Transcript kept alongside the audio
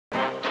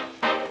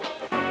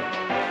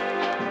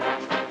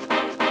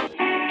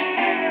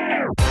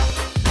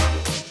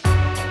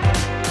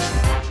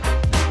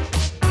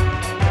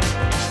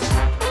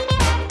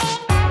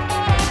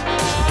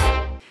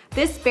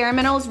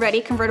bareMinerals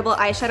Ready Convertible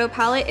Eyeshadow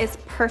Palette is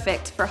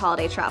perfect for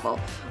holiday travel.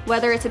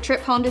 Whether it's a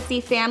trip home to see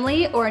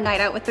family or a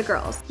night out with the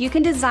girls, you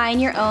can design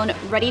your own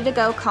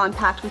ready-to-go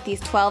compact with these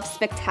 12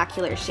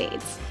 spectacular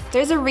shades.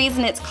 There's a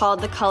reason it's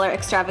called the Colour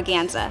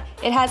Extravaganza.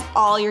 It has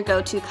all your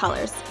go-to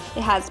colors.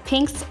 It has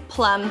pinks,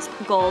 plums,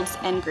 golds,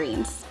 and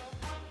greens.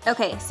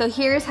 Okay, so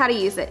here's how to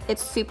use it.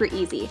 It's super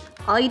easy.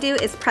 All you do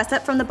is press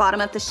up from the bottom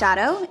of the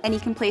shadow, and you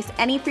can place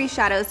any 3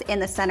 shadows in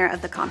the center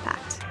of the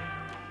compact.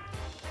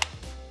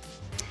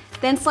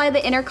 Then slide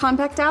the inner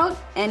compact out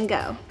and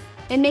go.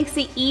 It makes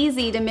it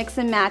easy to mix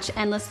and match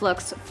endless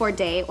looks for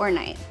day or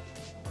night.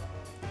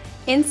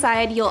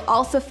 Inside, you'll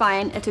also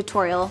find a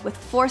tutorial with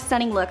 4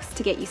 stunning looks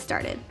to get you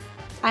started.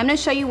 I'm gonna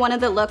show you one of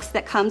the looks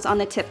that comes on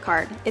the tip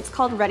card. It's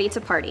called Ready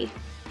to Party.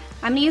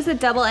 I'm gonna use a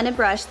double-ended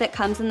brush that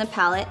comes in the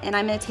palette, and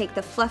I'm gonna take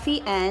the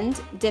fluffy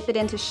end, dip it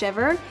into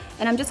Shiver,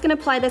 and I'm just gonna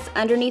apply this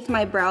underneath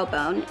my brow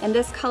bone, and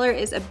this color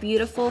is a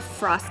beautiful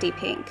frosty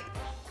pink.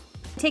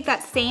 Take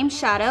that same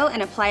shadow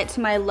and apply it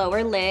to my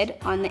lower lid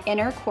on the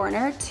inner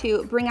corner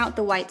to bring out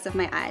the whites of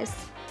my eyes.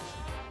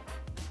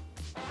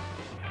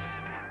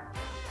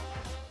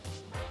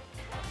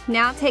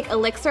 Now take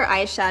Elixir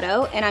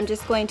eyeshadow, and I'm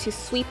just going to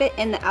sweep it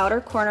in the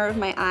outer corner of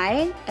my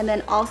eye, and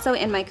then also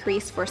in my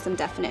crease for some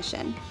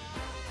definition.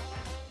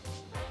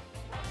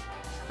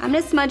 I'm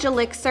gonna smudge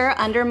Elixir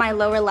under my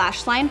lower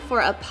lash line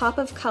for a pop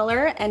of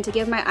color and to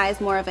give my eyes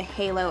more of a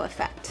halo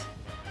effect.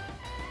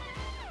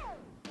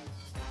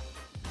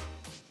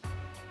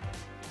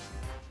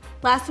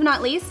 Last but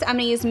not least, I'm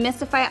gonna use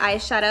Mystify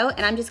eyeshadow,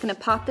 and I'm just gonna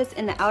pop this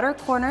in the outer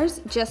corners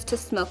just to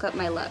smoke up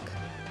my look.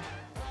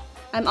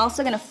 I'm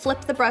also gonna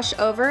flip the brush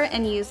over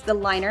and use the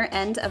liner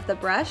end of the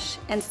brush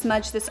and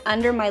smudge this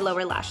under my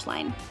lower lash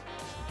line.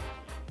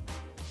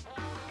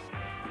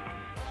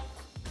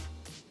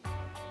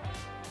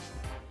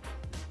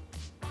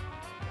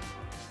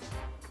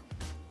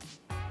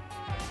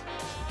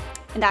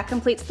 And that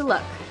completes the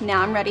look.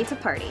 Now I'm ready to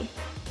party.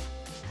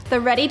 The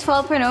Ready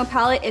 12.0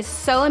 palette is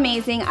so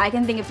amazing, I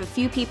can think of a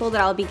few people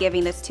that I'll be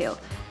giving this to,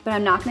 but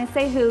I'm not gonna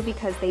say who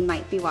because they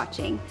might be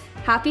watching.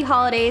 Happy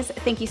holidays,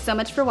 thank you so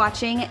much for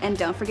watching, and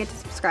don't forget to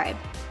subscribe.